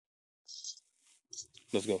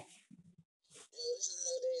Let's go. Yo, this is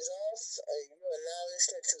No Days Off. You are now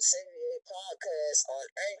listening to CBA Podcast on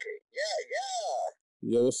Anchor. Yeah, yeah.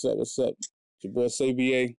 Yo, what's up? What's up? It's your boy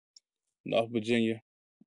CBA, North Virginia.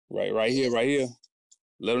 Right here, Yeah. right here.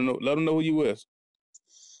 Let them know. Let them know who you is.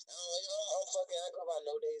 I go by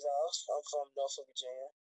No Days Off. I'm from Norfolk,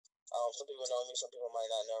 Virginia. Some people know me, some people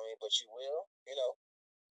might not know me, but you will.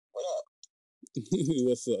 What up?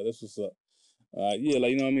 What's up? That's what's up. Yeah,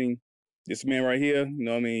 like you know what I mean. This man right here, you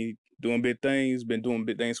know what I mean, doing big things. Been doing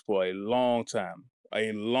big things for a long time.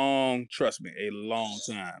 Trust me, a long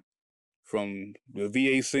time. From the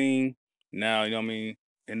VA scene, now you know what I mean,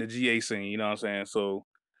 in the GA scene. You know what I'm saying. So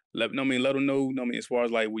let them know. You know what I mean, as far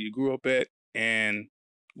as like where you grew up at and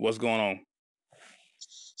what's going on.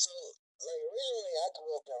 So, originally I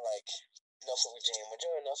grew up in Norfolk, Virginia,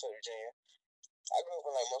 majority of Norfolk, Virginia. I grew up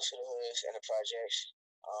in most of the hoods and the projects.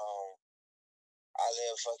 Um, I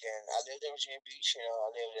lived in Virginia Beach. I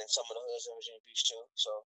lived in some of the hoods in Virginia Beach too.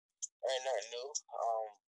 So ain't nothing new.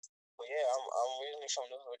 But yeah, I'm originally from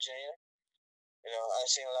Norfolk, Virginia.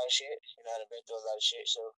 I've seen a lot of shit. I've been through a lot of shit.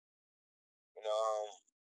 So you know, um,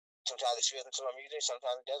 sometimes it feels into my music,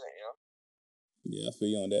 sometimes it doesn't. Yeah, I feel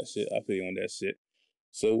you on that shit. I feel you on that shit.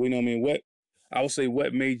 So you know what I mean. I would say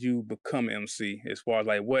what made you become MC? As far as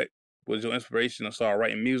like what was your inspiration to start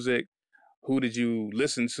writing music? Who did you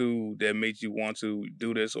listen to that made you want to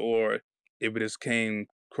do this, or if it just came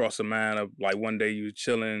across the mind of like one day you were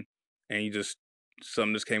chilling and you just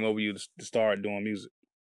something just came over you to start doing music?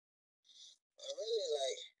 I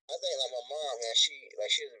really I think my mom, man, she was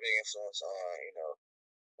a big influence on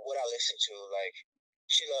what I listen to.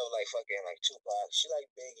 She loved fucking Tupac. She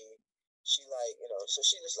liked Biggie. She so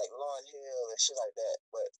she just Lauryn Hill and shit like that.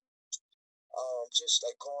 But just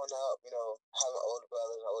growing up, having older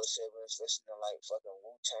brothers, older siblings, listening to fucking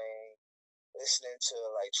Wu Tang, listening to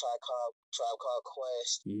Tribe Called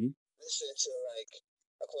Quest, Mm-hmm. listening to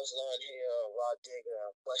of course Lauryn Hill, Raw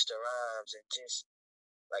Digger, Busta Rhymes, and just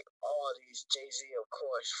all these Jay Z, of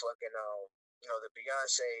course, fucking the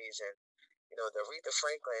Beyonces and the Aretha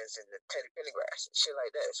Franklins and the Teddy Pendergrass and shit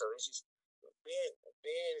like that. So it's just being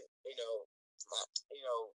my, you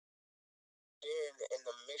know being in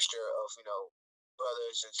the mixture of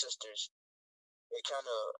brothers and sisters. It kind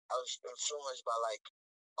of I was influenced by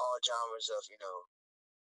all genres of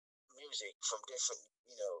music from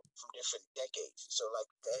different decades. So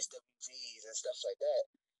the SWVs and stuff like that.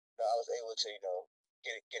 I was able to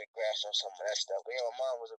get a grasp on some of that stuff. But my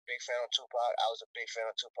mom was a big fan of Tupac. I was a big fan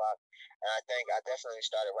of Tupac, and I think I definitely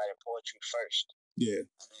started writing poetry first. Yeah.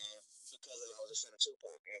 And because I was a fan of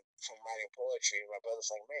Tupac, and from writing poetry, my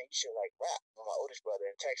brother's like, "Man, you should rap." With my oldest brother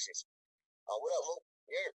in Texas. What up, Mook?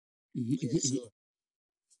 Yeah. Yeah.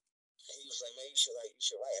 So he was like, "Man, you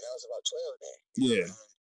should write." And I was about 12 then. Yeah.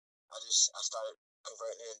 And I started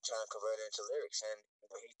trying to convert it into lyrics, and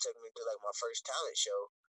he took me to my first talent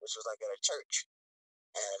show, which was at a church,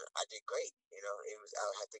 and I did great. I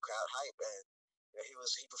had the crowd hype, and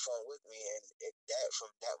he performed with me, and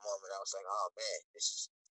from that moment I was like, oh man, this is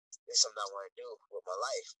something I want to do with my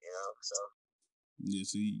life. So Yeah,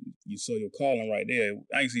 so you saw your calling right there.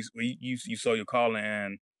 I see you saw your calling,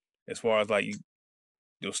 and as far as like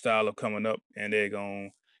your style of coming up, and they're gonna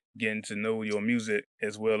getting to know your music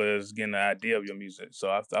as well as getting the idea of your music.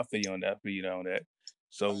 So I feel you on that. I feel you on that.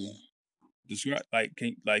 So describe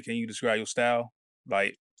can you describe your style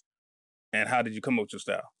and how did you come up with your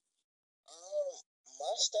style?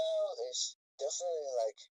 My style is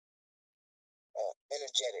definitely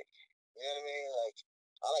energetic. You know what I mean?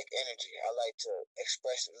 I like energy. I like to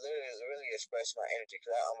really express my energy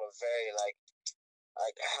because I'm a very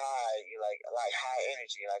high, high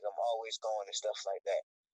energy. I'm always going and stuff like that.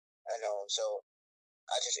 So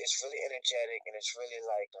it's really energetic and it's really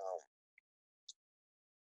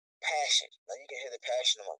passion. You can hear the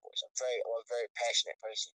passion in my voice. I'm a very passionate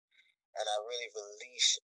person, and I really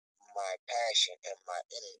release my passion and my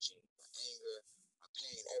energy, my anger, my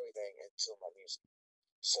pain, everything into my music.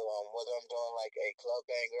 So whether I'm doing a club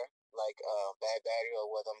banger Bad Battery, or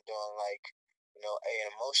whether I'm doing an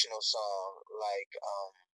emotional song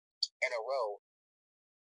In a Row,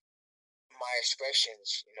 my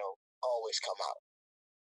expressions always come out.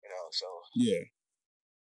 So Yeah.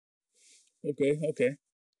 Okay.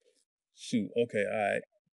 Shoot. Okay. All right.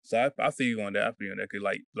 So I feel you on that. I feel you on that. Cause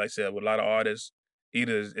like I said, with a lot of artists,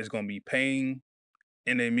 either it's gonna be pain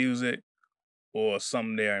in their music or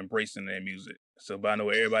something they're embracing in their music. So, but I know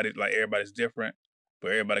everybody's different,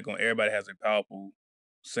 but everybody has a powerful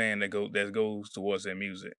saying that goes towards their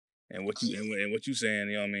music. And what you saying,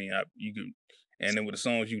 you know what I mean? You can, and then with the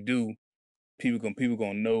songs you do, people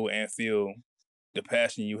gonna know and feel the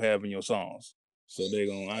passion you have in your songs. So they're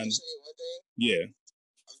gonna. I'll say one thing. Yeah.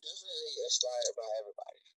 I'm definitely inspired by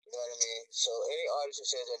everybody. You know what I mean? So any artist who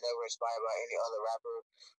says they're never inspired by any other rapper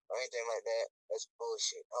or anything like that, that's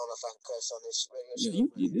bullshit. I don't know if I can cuss on this radio show.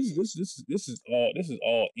 This is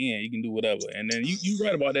all in. You can do whatever. And then you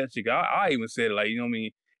right about that shit. I even said, like, you know what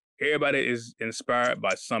I mean? Everybody is inspired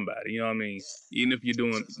by somebody. You know what I mean? Yeah. Even if you're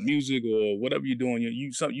doing music or whatever you're doing,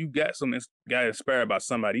 you got inspired by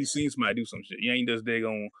somebody. You seen somebody do some shit. You ain't just they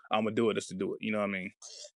going, I'm gonna do it just to do it. You know what I mean?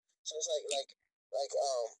 Yeah. So it's like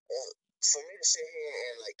for me to sit here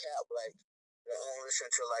and like cap like listen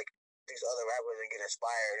to like these other rappers and get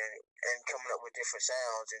inspired and coming up with different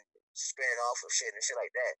sounds and spinning off of shit and shit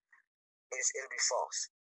like that, it'll be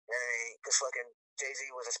false. You know what I mean? Because fucking Jay-Z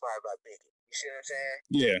was inspired by Biggie. You see what I'm saying?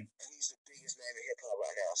 Yeah. And he's the biggest name in hip hop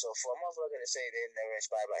right now. So for a motherfucker to say they're never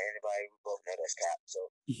inspired by anybody, we both know that's cap.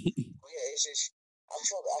 So but yeah, it's just I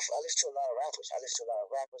listen to a lot of rappers. I listen to a lot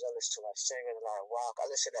of rappers. I listen to a lot of singers, a lot of rock. I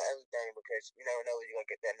listen to everything because you never know where you're gonna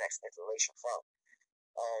get that next inspiration from.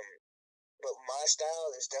 But my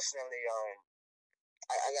style is definitely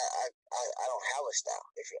I don't have a style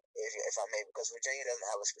if I may, because Virginia doesn't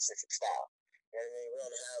have a specific style. You know what I mean? We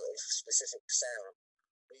don't have a specific sound.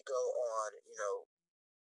 We go on,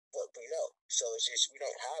 what we know. So it's just we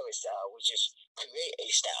don't have a style. We just create a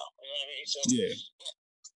style. You know what I mean? So yeah.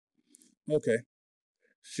 Okay.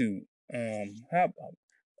 Shoot.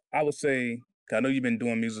 I would say, I know you've been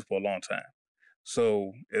doing music for a long time.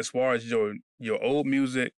 So as far as your old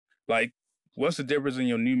music, like, what's the difference in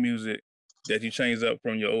your new music that you changed up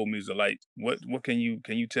from your old music? Like, what can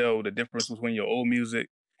you tell the difference between your old music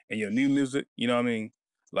and your new music? You know what I mean?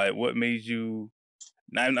 Like, what made you?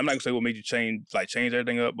 I'm not gonna say what made you change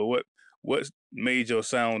everything up, but what made your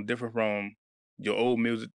sound different from your old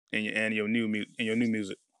music and your new music?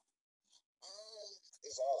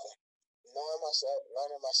 Evolving,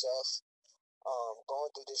 learning myself,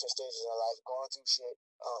 going through different stages of life, going through shit,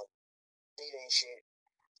 beating shit,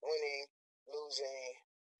 winning, losing,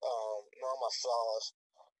 knowing my flaws,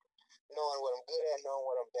 knowing what I'm good at, knowing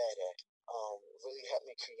what I'm bad at. Really helped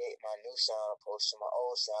me create my new sound opposed to my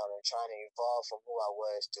old sound and trying to evolve from who I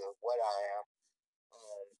was to what I am.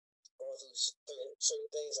 Going through certain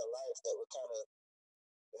things in life that would kind of,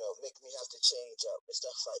 make me have to change up and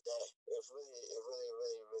stuff like that. It really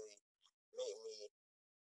made me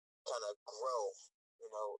kind of grow,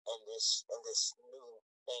 in this new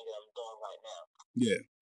thing that I'm doing right now. Yeah.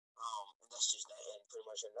 And that's just that, and pretty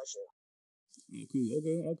much in a nutshell. Cool.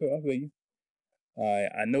 Okay. I feel you.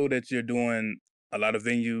 I know that you're doing a lot of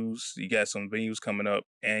venues. You got some venues coming up,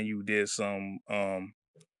 and you did some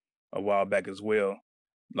a while back as well.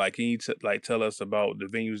 Like, can you tell us about the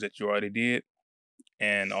venues that you already did,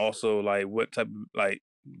 and also like what type of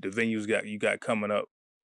the venues you got coming up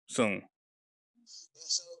soon? Yeah,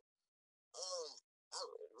 so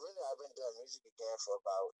I've been doing music again for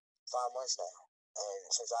about 5 months now,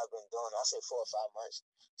 and since I've been doing, I say 4 or 5 months.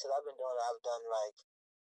 Since I've been doing it, I've done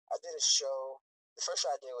I did a show. The first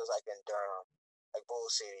show I did was like in Durham, like Bull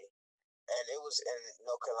City, and it was in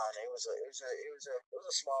North Carolina. It was a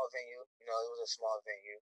small venue. It was a small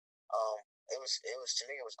venue. It was to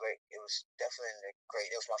me it was great. It was definitely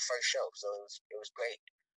great. It was my first show, so it was great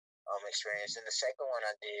experience. And the second one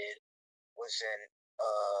I did was in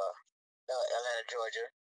Atlanta, Georgia,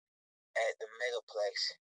 at the Megaplex,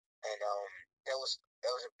 and that was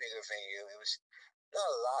a bigger venue. It was not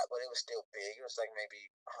a lot, but it was still big. It was like maybe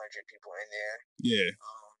 100 people in there. Yeah.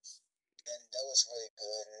 And that was really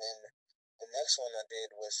good. And then the next one I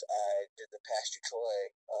did was I did the Pastor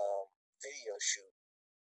Troy video shoot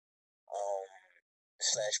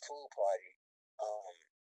 / pool party.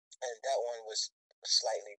 And that one was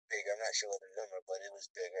slightly bigger. I'm not sure what the number, but it was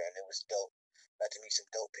bigger and it was dope. Got to meet some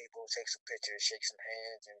dope people, take some pictures, shake some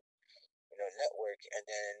hands, and network. And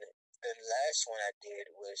then the last one I did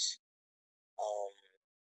was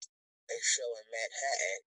a show in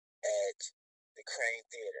Manhattan at the Crane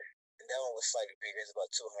Theater. And that one was slightly bigger. It was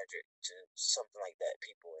about 200 to something like that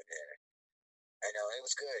people in there. And it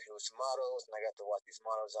was good. It was models, and I got to watch these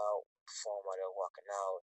models out perform while they were walking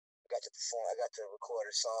out. I got to record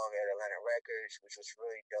a song at Atlanta Records, which was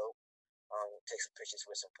really dope. Take some pictures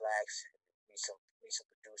with some plaques, meet some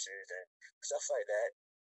producers and stuff like that.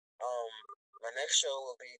 My next show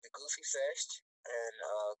will be the Goofy Fest in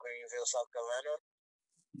Greenville, South Carolina.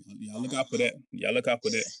 Y'all look out for that. Y'all look out for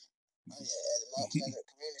that. Oh yeah, at the Mount Pleasant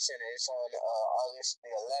Community Center. It's on August the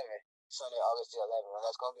 11th. Sunday, August the 11th. And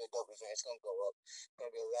that's gonna be a dope event. It's gonna go up.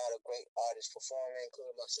 Gonna be a lot of great artists performing,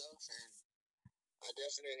 including myself, and I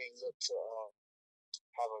definitely look to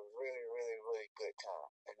have a really good time.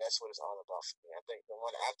 And that's what it's all about for me. I think the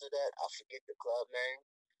one after that, I forget the club name,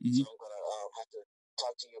 so I'm gonna have to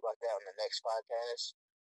talk to you about that on the next podcast.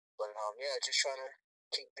 But yeah, just trying to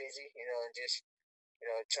keep busy, and just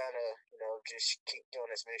trying to just keep doing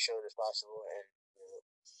as many shows as possible, and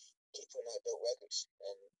keep putting out dope records.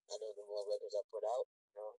 And I know the more records I put out,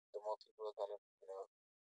 the more people are gonna,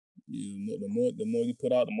 the more you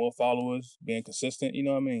put out, the more followers, being consistent. You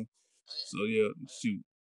know what I mean? So yeah, shoot.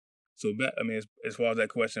 So back, I mean, as far as that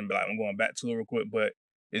question, but like, I'm going back to it real quick, but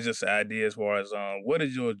it's just an idea as far as what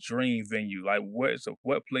is your dream venue? Like,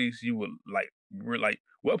 what place you would like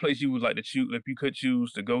what place you would like to choose if you could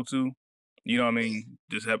choose to go to? You know what I mean?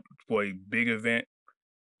 Just have for a big event.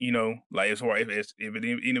 You know, like as far if it even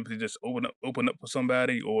if it just open up for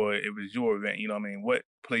somebody or if it's your event. You know what I mean? What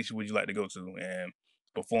place would you like to go to and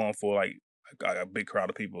perform for like a big crowd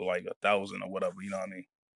of people, like 1,000 or whatever? You know what I mean?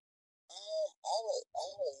 I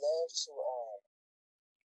would love to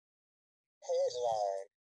headline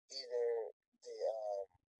either the um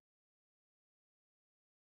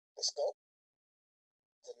the Scope,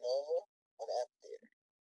 the Nova, or the Amphitheater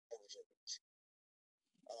in Virginia Beach.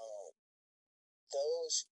 Um,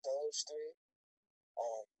 those three,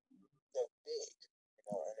 they're big,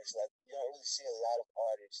 and it's like you don't really see a lot of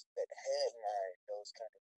artists that headline those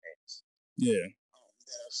kind of events. Yeah.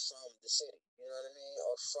 That are from the city, you know what I mean,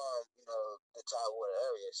 or from the Tidewater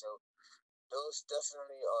area. So those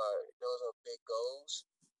definitely those are big goals.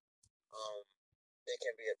 They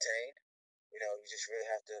can be attained. You just really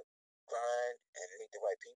have to grind and meet the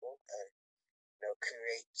right people and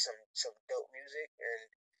create some dope music and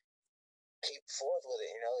keep forth with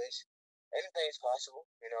it. It's anything's possible.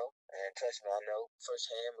 And trust me, I know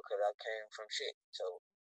firsthand because I came from shit. So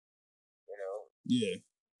Yeah.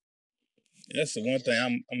 That's the one thing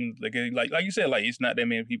I'm like you said, like it's not that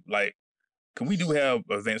many people like. Cause we do have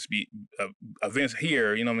events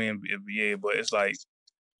here, you know what I mean? Yeah, but it's like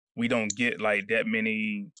we don't get like that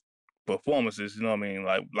many performances, you know what I mean?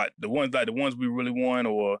 Like the ones we really want,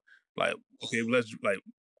 or like okay,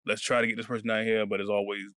 let's try to get this person down here, but it's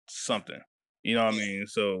always something, you know what I mean?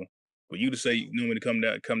 So for you to say you know when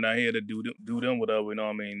to come down here to do them whatever, you know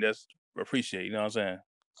what I mean? That's appreciate, you know what I'm saying?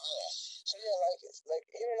 So yeah, like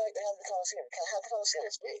even like the Hampton Coliseum. Hampton Coliseum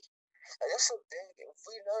is big. Like that's so big. If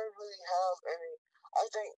we never really have any, I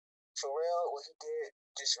think Pharrell what he did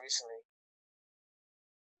just recently,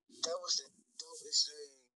 that was the dopest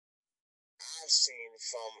thing I've seen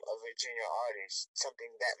from a Virginia artist.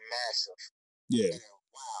 Something that massive. Yeah.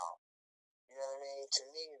 Wow. You know what I mean? To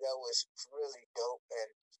me, that was really dope,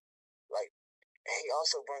 and like he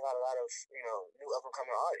also brought out a lot of new up and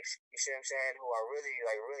coming artists. You see what I'm saying? Who are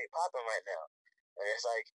really popping right now, and it's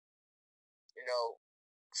like you know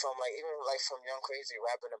from like even like from Young Crazy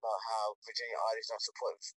rapping about how Virginia artists don't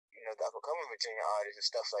support the up and coming Virginia artists and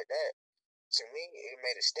stuff like that. To me, it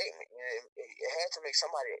made a statement. It had to make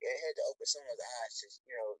somebody. It had to open someone's eyes.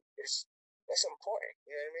 That's important.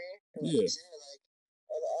 You know what I mean? Yeah. Like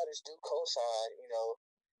other artists do co-sign.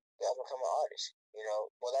 The up and coming artists.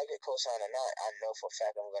 Whether I get co-signed or not, I know for a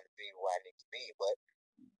fact I'm going to be where I need to be. But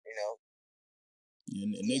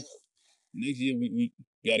And next year we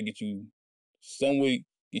got to get you some way,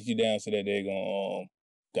 get you down so that they're gonna.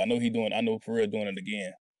 I know for real doing it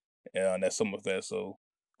again. That Summerfest. So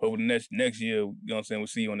hopefully next year, you know what I'm saying, we'll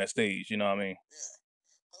see you on that stage. You know what I mean? Yeah.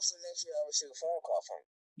 Hopefully next year I receive a phone call from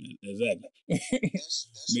you. Exactly.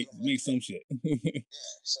 That's make some shit. Yeah.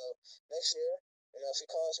 So next year, if he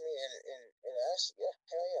calls me and asks, yeah,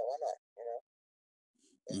 hell yeah, why not?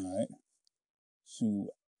 All right. So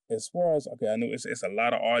as far as okay, I know it's a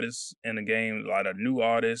lot of artists in the game, a lot of new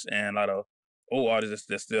artists and a lot of old artists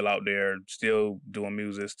that's still out there, still doing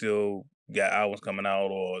music, still got albums coming out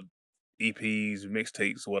or EPs,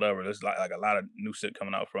 mixtapes, whatever. There's like a lot of new shit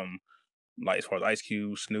coming out from like as far as Ice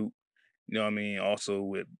Cube, Snoop, you know what I mean? Also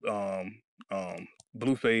with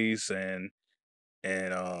Blueface and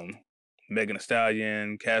Megan Thee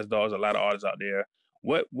Stallion, Cass Dogs, a lot of artists out there.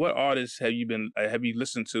 What artists have you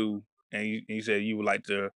listened to and you said you would like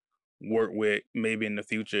to work with maybe in the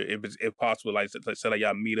future if possible, like say like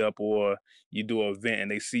y'all meet up or you do an event and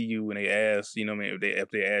they see you and they ask, you know what I mean, if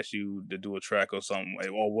they ask you to do a track or something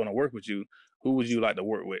or want to work with you, who would you like to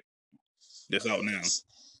work with that's out now? Man, it's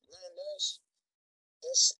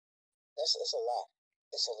a lot.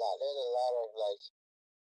 It's a lot. There's a lot of like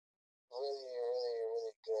really, really,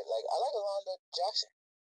 really good. Like I like Alonda Jackson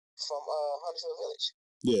from Huntersville Village.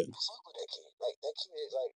 Yeah. I fuck with that kid. Like that kid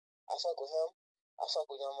is like I fuck with him. I fuck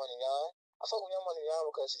with Young Money Young. I fuck with Young Money Young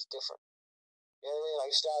because he's different. You know what I mean?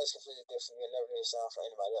 Like his style is completely different. You'll never hear a sound from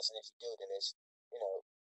anybody else, and if you do, then it's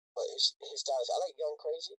but his style is. I like Young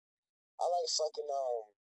Crazy. I like fucking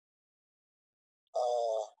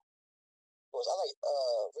I like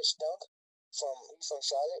Rich Dunk. he's from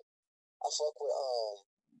Charlotte. I fuck with I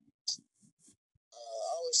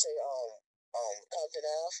always say Compton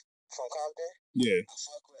Ave from Compton. Yeah. I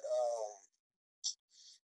fuck with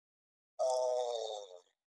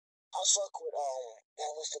I fuck with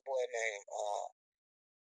what's the boy name?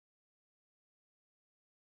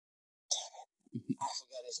 I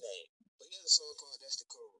forgot his name. But he has a song called That's the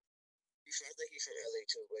Code. I think he's from LA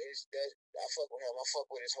too, but I fuck with him. I fuck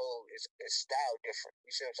with his style different.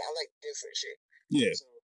 You see what I'm saying? I like different shit. Yeah. So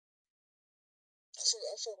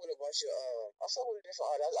I fuck with a bunch of I fuck with a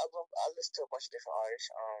different artists. I listen to a bunch of different artists.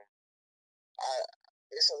 I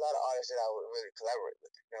it's a lot of artists that I would really collaborate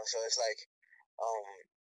with. You know, so it's like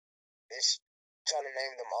it's trying to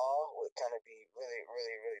name them all would kind of be really,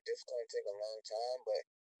 really, really difficult and take a long time. But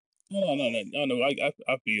No.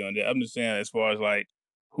 I feel you on that. I'm just saying, as far as like,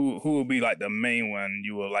 who would be like the main one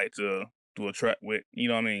you would like to do a track with? You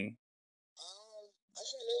know what I mean? I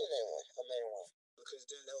can't name a main one, because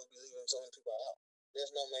then that would be leaving so many people out.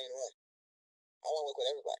 There's no main one. I want to work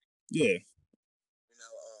with everybody. Yeah. You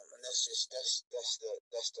know, and that's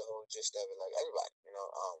the whole gist of it. Like everybody, you know,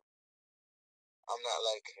 I'm not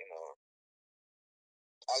like, you know,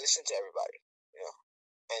 I listen to everybody, you know,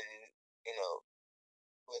 and you know,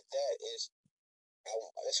 with that is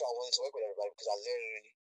that's why I'm willing to work with everybody, because I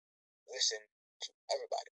literally listen to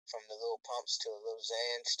everybody, from the Lil Pumps to the Lil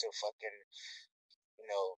Xans to fucking, you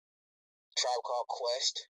know, Tribe Called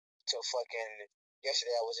Quest to fucking.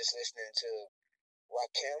 Yesterday I was just listening to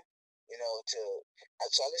Rakim, you know, so I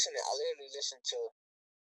literally listened to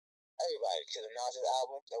everybody, to the Nas's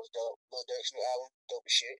album, that was dope. Lil Durk's new album, dope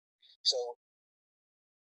as shit. So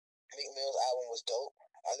Meek Mill's album was dope.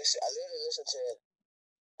 I literally listened to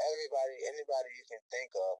anybody you can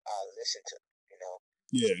think of. I listen to, you know,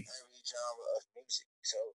 Yeah. every genre of music.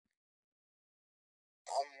 So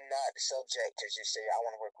I'm not subject to just say I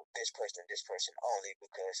want to work with this person only,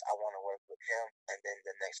 because I want to work with him and then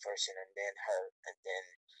the next person and then her and then.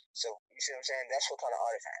 So you see what I'm saying? That's what kind of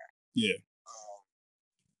artist I am. Yeah.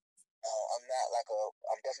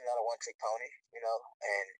 I'm definitely not a one trick pony, you know,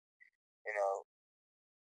 and you know,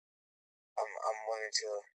 I'm willing to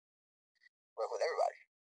work with everybody,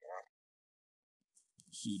 you know.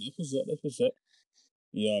 Shoot, that's what's up.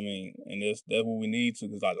 You know what I mean? And that's what we need to,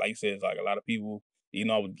 because like you said, it's like a lot of people. You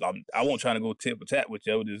know, I won't try to go tit for tat with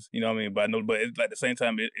you. Just, you know what I mean? But I know, but it's like at the same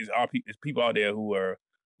time, it's people out there who are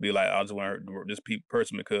be like, I just want this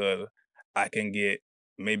person because I can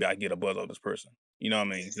maybe I get a buzz off this person. You know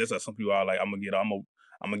what I mean? That's like some people are like, I'm gonna get on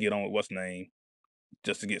with what's name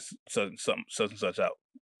just to get such and such out.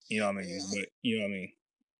 You know what I mean? Yeah, but you know what I mean?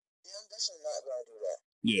 Yeah, I'm definitely not gonna do that.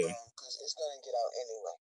 Yeah. Because it's gonna get out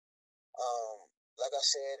anyway. Like I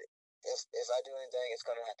said, if I do anything, it's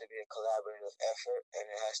gonna have to be a collaborative effort, and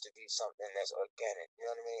it has to be something that's organic. You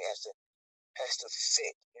know what I mean? It has to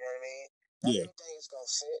fit. You know what I mean? Not everything is gonna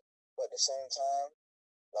fit, but at the same time,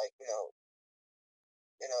 like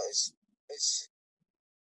it's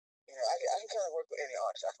I can kind of work with any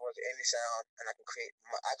artist. I can work with any sound, and I can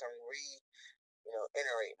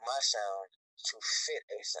iterate my sound to fit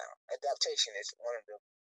a sound. Adaptation is one of the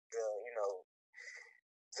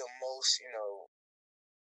the most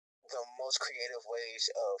the most creative ways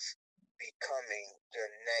of becoming your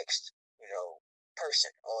next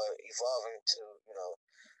person, or evolving to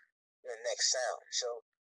your next sound. So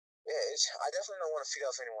yeah, I definitely don't want to feed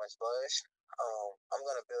off anyone's buzz. I'm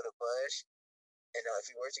gonna build a buzz, and if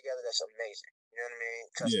we work together, that's amazing. You know what I mean?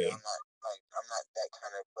 Trust me, I'm not that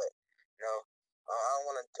kind of, but you know, I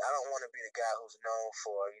don't want to be the guy who's known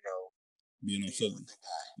for being on being with the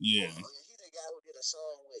guy. Yeah. He the guy who did a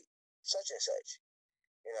song with such and such.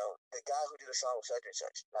 You know, the guy who did a song with such and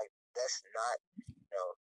such. Like, that's not,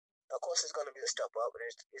 of course it's gonna be a step up, and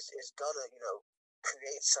it's gonna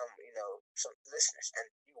create some listeners, and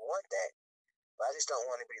you want that. But I just don't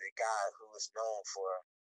want to be the guy who is known for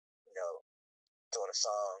you know doing a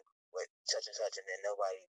song with such and such, and then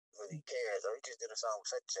nobody really cares, or he just did a song with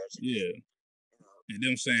such and such. Yeah. And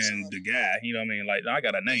them saying the guy, you know what I mean? Like, I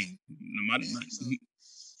got a name. Yeah,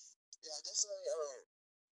 definitely.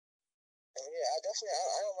 I definitely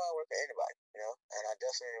I don't mind working with anybody, and I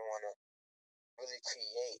definitely want to really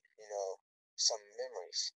create, some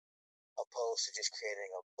memories, opposed to just creating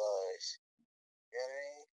a buzz. You know what I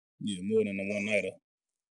mean? Yeah, more than a one nighter.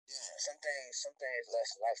 Yeah, some things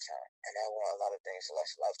last a lifetime, and I want a lot of things to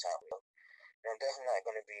last a lifetime. I'm definitely not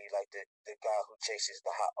gonna be like the guy who chases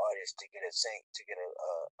the hot artist to get a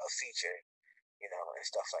feature, and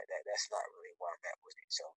stuff like that. That's not really where I'm at with it.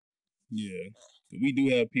 So yeah, we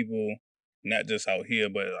do have people, not just out here,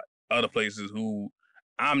 but other places who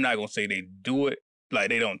I'm not gonna say they do it. Like,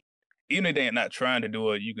 they don't. even if they're not trying to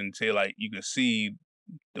do it, you can tell, like, you can see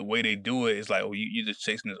the way they do it. It's like, oh, you're just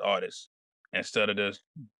chasing this artist instead of just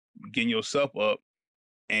getting yourself up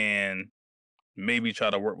and maybe try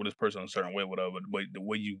to work with this person a certain way, whatever. But the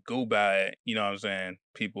way you go by it, you know what I'm saying?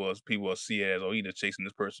 People will see it as, oh, he just chasing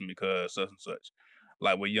this person because such and such.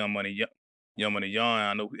 Like with Young Money Young,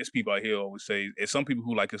 I know it's people out here who always say it's some people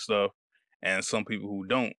who like his stuff and some people who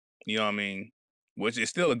don't. You know what I mean? Which is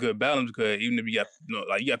still a good balance because even if you got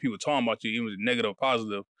like you got people talking about you, even negative or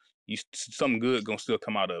positive, something good gonna still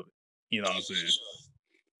come out of it. You know what I'm saying? Sure.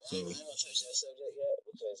 So I ain't gonna touch that subject yet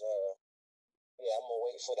because yeah, I'm gonna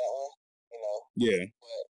wait for that one. Yeah.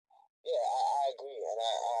 But yeah, I agree, and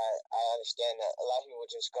I understand that a lot of people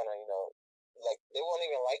are just gonna like they won't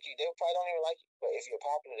even like you. They probably don't even like you, but if you're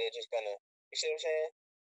popular, they're just gonna you see what I'm saying?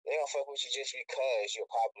 They don't fuck with you just because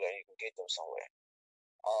you're popular and you can get them somewhere.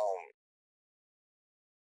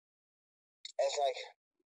 It's like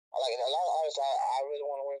I like a lot of artists I really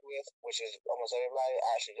want to work with, which is almost everybody. I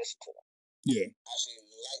actually listen to them. Yeah. I actually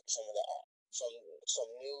like some of the art, from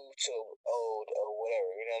new to old or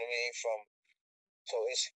whatever. You know what I mean? So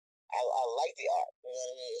it's I like the art. You know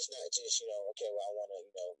what I mean? It's not just okay, well I want to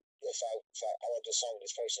if I want to do a song with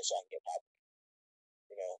this person so I can get popular.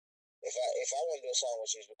 If I want to do a song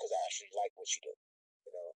with you, it's because I actually like what you do.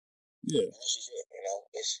 Yeah. And that's just it.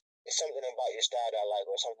 It's something about your style that I like,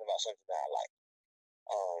 or something about something that I like.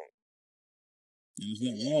 And there's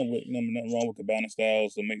nothing wrong with combining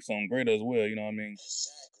styles to make something greater as well. You know what I mean?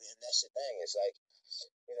 Exactly, and that's the thing. It's like,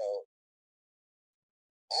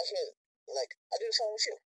 I feel like I do something with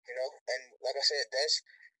you, and like I said,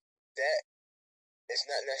 that is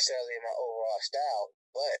not necessarily my overall style,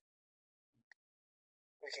 but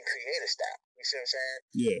we can create a style. You see what I'm saying?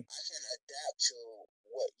 Yeah. I can adapt to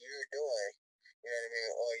what you're doing. You know what I mean?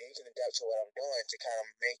 Or you can adapt to what I'm doing to kind of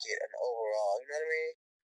make it an overall. You know what I mean?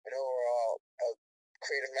 An overall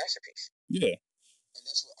creative masterpiece. Yeah. And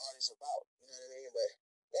that's what art is about. You know what I mean? But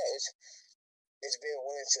yeah, it's being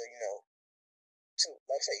willing to to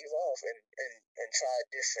like I say evolve and try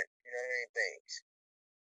different things.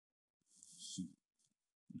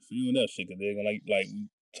 Feeling that shit, cause they're gonna like we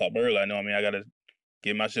talked earlier. I know. I mean, I gotta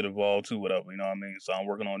get my shit involved too, whatever. You know what I mean? So I'm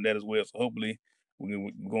working on that as well. So hopefully we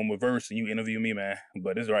can go in reverse and you interview me, man.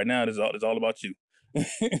 But this right now, this is all about you. For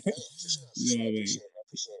sure. You know what I mean? I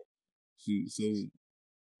appreciate it.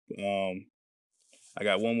 So I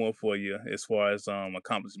got one more for you as far as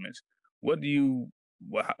accomplishments. What do you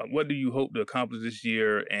hope to accomplish this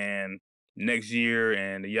year and next year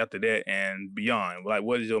and the year after that and beyond? Like,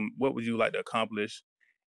 what would you like to accomplish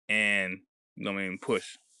and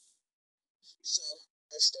push? So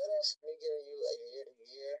instead of me giving you a year to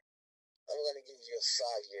year, I'm gonna give you a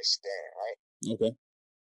 5-year span, right? Okay.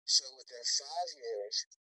 So within 5 years,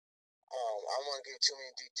 I don't want to give too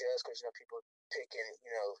many details because people picking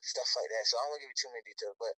stuff like that. So I don't want to give you too many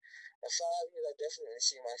details. But in 5 years, I definitely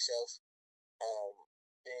see myself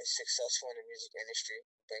being successful in the music industry,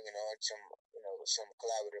 bringing on some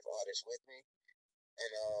collaborative artists with me,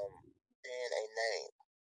 and being a name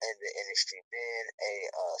in the industry, being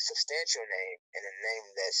a substantial name and a name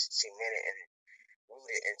that's cemented and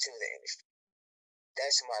rooted into the industry.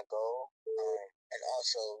 That's my goal, and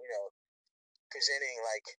also presenting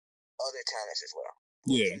like other talents as well.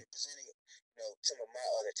 Yeah. Presenting some of my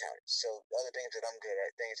other talents. So other things that I'm good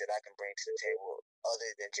at, things that I can bring to the table, other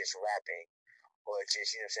than just rapping or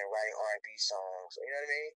just writing R&B songs. You know what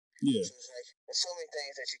I mean? Yeah. So it's like there's so many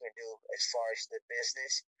things that you can do as far as the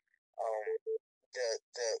business,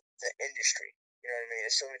 the industry. You know what I mean?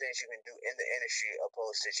 There's so many things you can do in the industry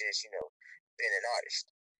opposed to just being an artist.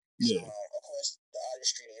 Yeah. So of course the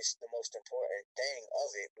artistry is the most important thing of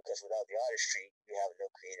it because without the artistry you have no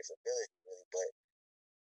creative ability really. But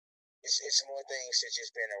it's more things to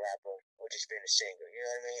just being a rapper or just being a singer. You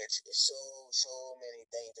know what I mean? It's so many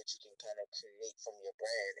things that you can kind of create from your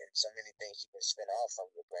brand, and so many things you can spin off from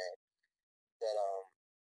your brand. That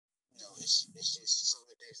it's just so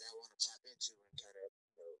many things that I want to tap into and kind of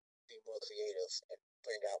be more creative and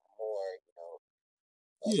bring out more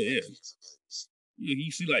Yeah. Yeah, you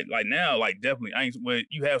see, like now, like definitely,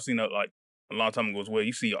 you have seen like a long time ago as well.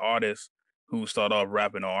 You see artists who start off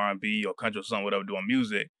rapping or R&B or country or something, whatever, doing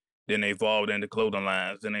music. Then they evolved into clothing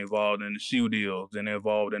lines. Then they evolved into shoe deals. Then they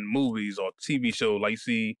evolved in movies or TV shows. Like you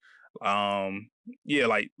see,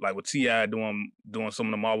 like with T.I. doing some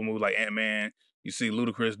of the Marvel movies like Ant-Man. You see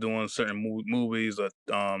Ludacris doing certain movies or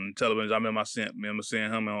television. I remember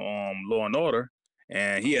seeing him on Law and Order.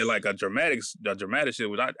 And he had like a dramatic shit,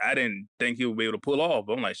 which I didn't think he would be able to pull off.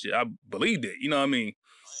 But I'm like, shit, I believed it. You know what I mean?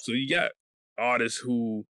 So you got artists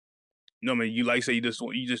who, you like you say, you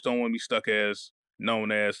just don't want to be stuck as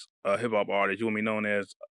known as a hip hop artist. You want me known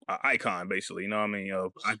as an icon, basically. You know what I mean?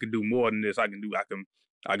 I could do more than this. I can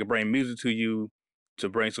bring music to you to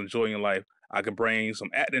bring some joy in your life. I could bring some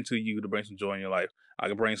acting to you to bring some joy in your life. I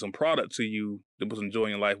could bring some product to you to put some joy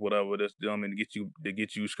in your life, whatever. That's, you know what I mean, to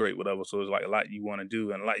get you straight, whatever. So it's like a lot you want to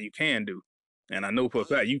do and a lot you can do. And I know for a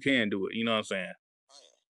fact you can do it. You know what I'm saying?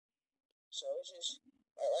 So it's just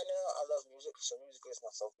right now I love music, so music is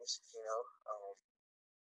my focus.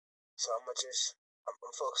 So I'm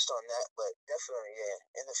focused on that, but definitely, yeah,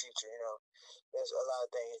 in the future, there's a lot of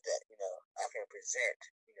things that I can present,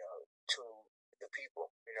 to the people,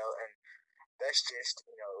 and that's just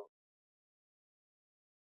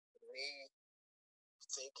me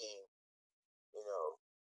thinking,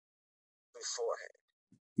 beforehand.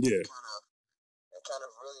 Yeah. Kind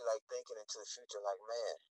of really like thinking into the future, like,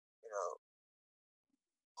 man, you know,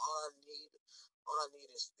 all I need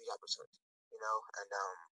is the opportunity, and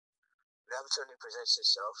the opportunity presents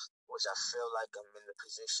itself, which I feel like I'm in the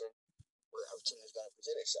position where the opportunity is gonna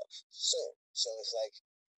present itself soon. So it's like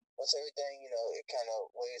once everything, it kind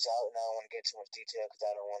of weighs out, and I don't want to get too much detail because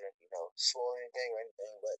I don't want to, spoil anything or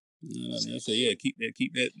anything. But so yeah, keep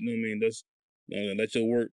that. You know what I mean? That's let your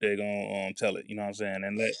work. They're gonna tell it. You know what I'm saying?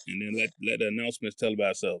 And let the announcements tell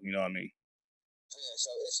about itself. You know what I mean? Yeah.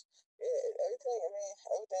 So it's everything. I mean,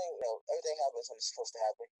 everything happens when it's supposed to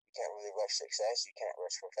happen. You can't really rush success. You can't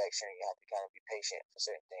rush perfection. You have to kind of be patient for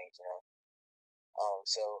certain things.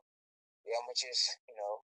 So yeah, I'm gonna just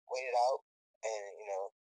wait it out and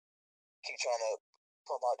keep trying to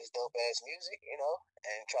pump out this dope ass music,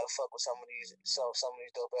 and try to fuck with some of these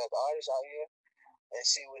dope ass artists out here and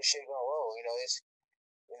see where the shit gonna roll.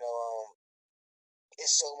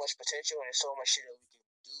 It's so much potential and there's so much shit that we can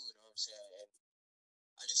do. You know what I'm saying? And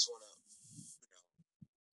I just wanna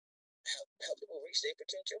help people reach their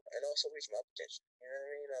potential and also reach my potential. You know what I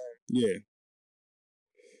mean? Yeah.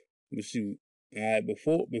 But shoot. All right.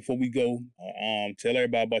 Before we go, tell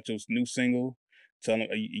everybody about your new single. Tell them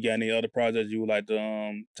you got any other projects you would like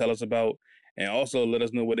to tell us about, and also let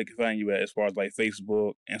us know where they can find you at as far as like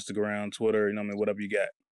Facebook, Instagram, Twitter. You know what I mean? Whatever you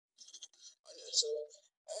got. So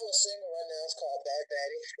I have a single right now. It's called Bad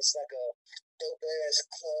Baddie. It's like a dope ass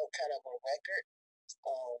club kind of a record.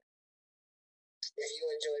 If you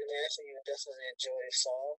enjoy dancing, you definitely enjoy this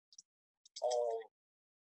song.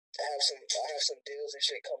 I have some deals and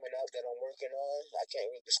shit coming up that I'm working on. I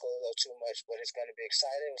can't really disclose that too much, but it's gonna be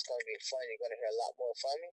exciting. It's gonna be fun. You're gonna hear a lot more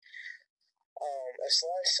from me. As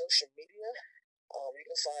far as social media, you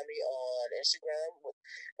can find me on Instagram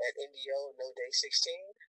at Indio No Day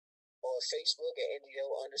 16, or Facebook at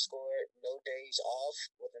Indio _ No Days Off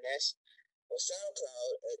with an S, or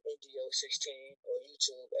SoundCloud at Indio 16, or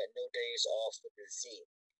YouTube at No Days Off with a Z.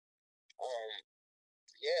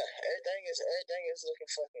 Yeah, everything is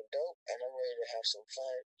looking fucking dope, and I'm ready to have some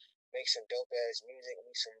fun, make some dope ass music,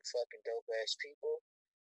 meet some fucking dope ass people,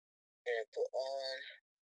 and put on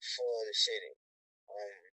for the city.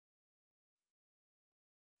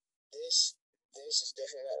 This is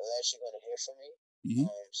definitely not the last you're gonna hear from me. Mm-hmm.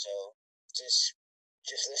 So just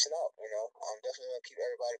listen out. I'm definitely gonna keep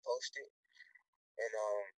everybody posted, and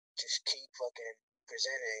just keep fucking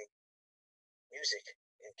presenting music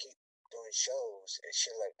and keep doing shows and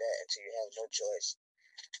shit like that until you have no choice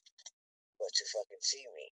but to fucking see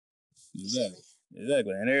me.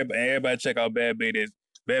 Exactly. And everybody check out Bad Baby.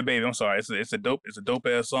 Bad Baby. I'm sorry. It's a dope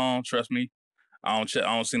ass song. Trust me. I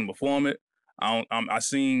don't see him perform it. I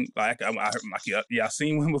seen like I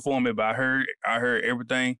seen him perform it, but I heard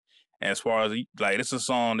everything. And as far as like, it's a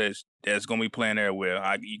song that's gonna be playing everywhere.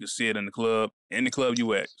 You can see it in the club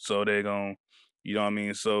you at. So they're gonna, you know what I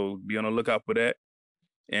mean. So be on the lookout for that.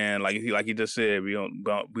 And like he just said, be on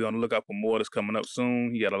the lookout for more that's coming up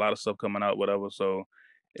soon. He got a lot of stuff coming out, whatever. So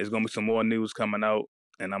it's gonna be some more news coming out,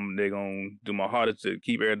 and they're gonna do my hardest to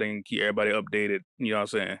keep everybody updated. You know what I'm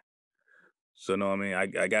saying? So no, I mean,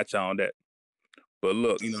 I got y'all on that. But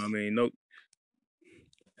look, you know what I mean? No,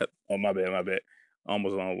 oh my bad.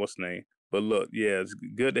 Almost on what's the name? But look, yeah, it's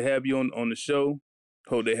good to have you on the show.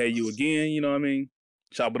 Hope they have you again. You know what I mean?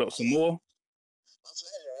 Chop it up some more. My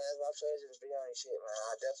pleasure, man. My pleasure to be on your shit, man.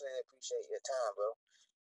 I definitely appreciate your time, bro.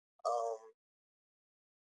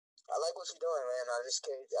 I like what you're doing, man. I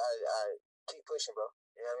keep pushing, bro.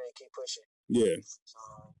 You know what I mean? Keep pushing. Yeah.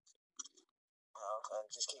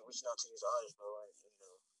 Just keep reaching out to these artists, bro. And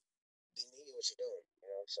they need what you're doing.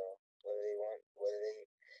 So whether they,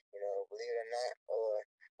 believe it or not, or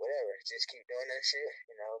whatever, just keep doing that shit.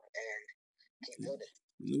 And keep building.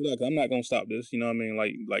 Look, I'm not gonna stop this. You know what I mean?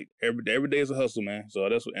 Like every day is a hustle, man. So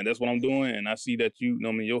that's what I'm doing, and I see that you know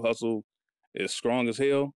what I mean. Your hustle is strong as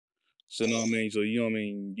hell. So you know what I mean. So you know what I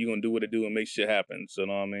mean. You gonna do what it do and make shit happen. So you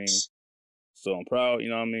know what I mean. So I'm proud.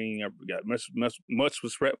 You know what I mean. I got much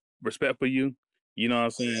respect for you. You know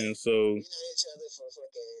what I'm saying. So we know each other for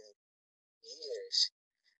fucking years.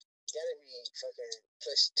 Gotta be fucking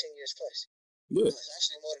plus 10 years plus. yeah. No, it's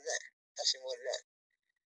actually more than that.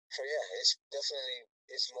 So yeah, it's definitely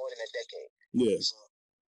more than a decade. Yeah. So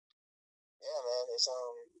yeah, man, it's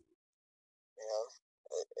you know,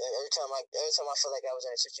 every time I feel like I was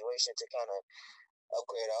in a situation to kind of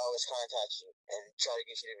upgrade, I always contact you and try to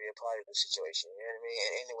get you to be a part of the situation. You know what I mean?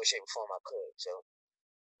 In any way, shape, or form I could. So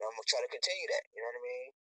I'm gonna try to continue that. You know what I mean?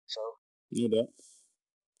 So no doubt.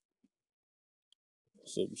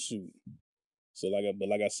 So shoot. So like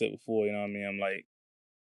I said before, you know what I mean.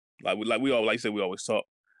 I'm we always talk,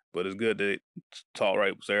 but it's good to talk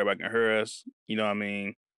right so everybody can hear us. You know what I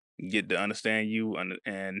mean. Get to understand you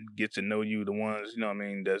and get to know you, the ones you know what I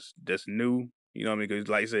mean. That's new. You know what I mean. Because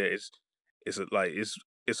like I said,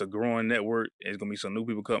 it's a growing network. It's gonna be some new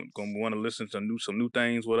people gonna want to listen to some new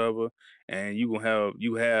things, whatever. And you have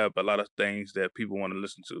a lot of things that people want to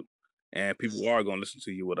listen to, and people are gonna listen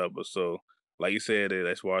to you, whatever. So like you said,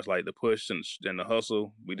 as far as like the push and the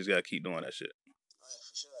hustle, we just gotta keep doing that shit. oh, yeah,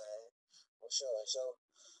 for sure, man. For sure. So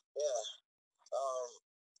yeah,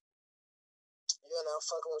 you are now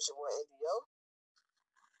fucking with your boy NDO,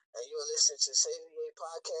 and you are listening to Saving A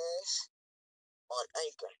Podcast on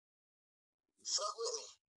Anchor. Fuck with me.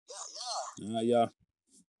 Yeah. Yeah.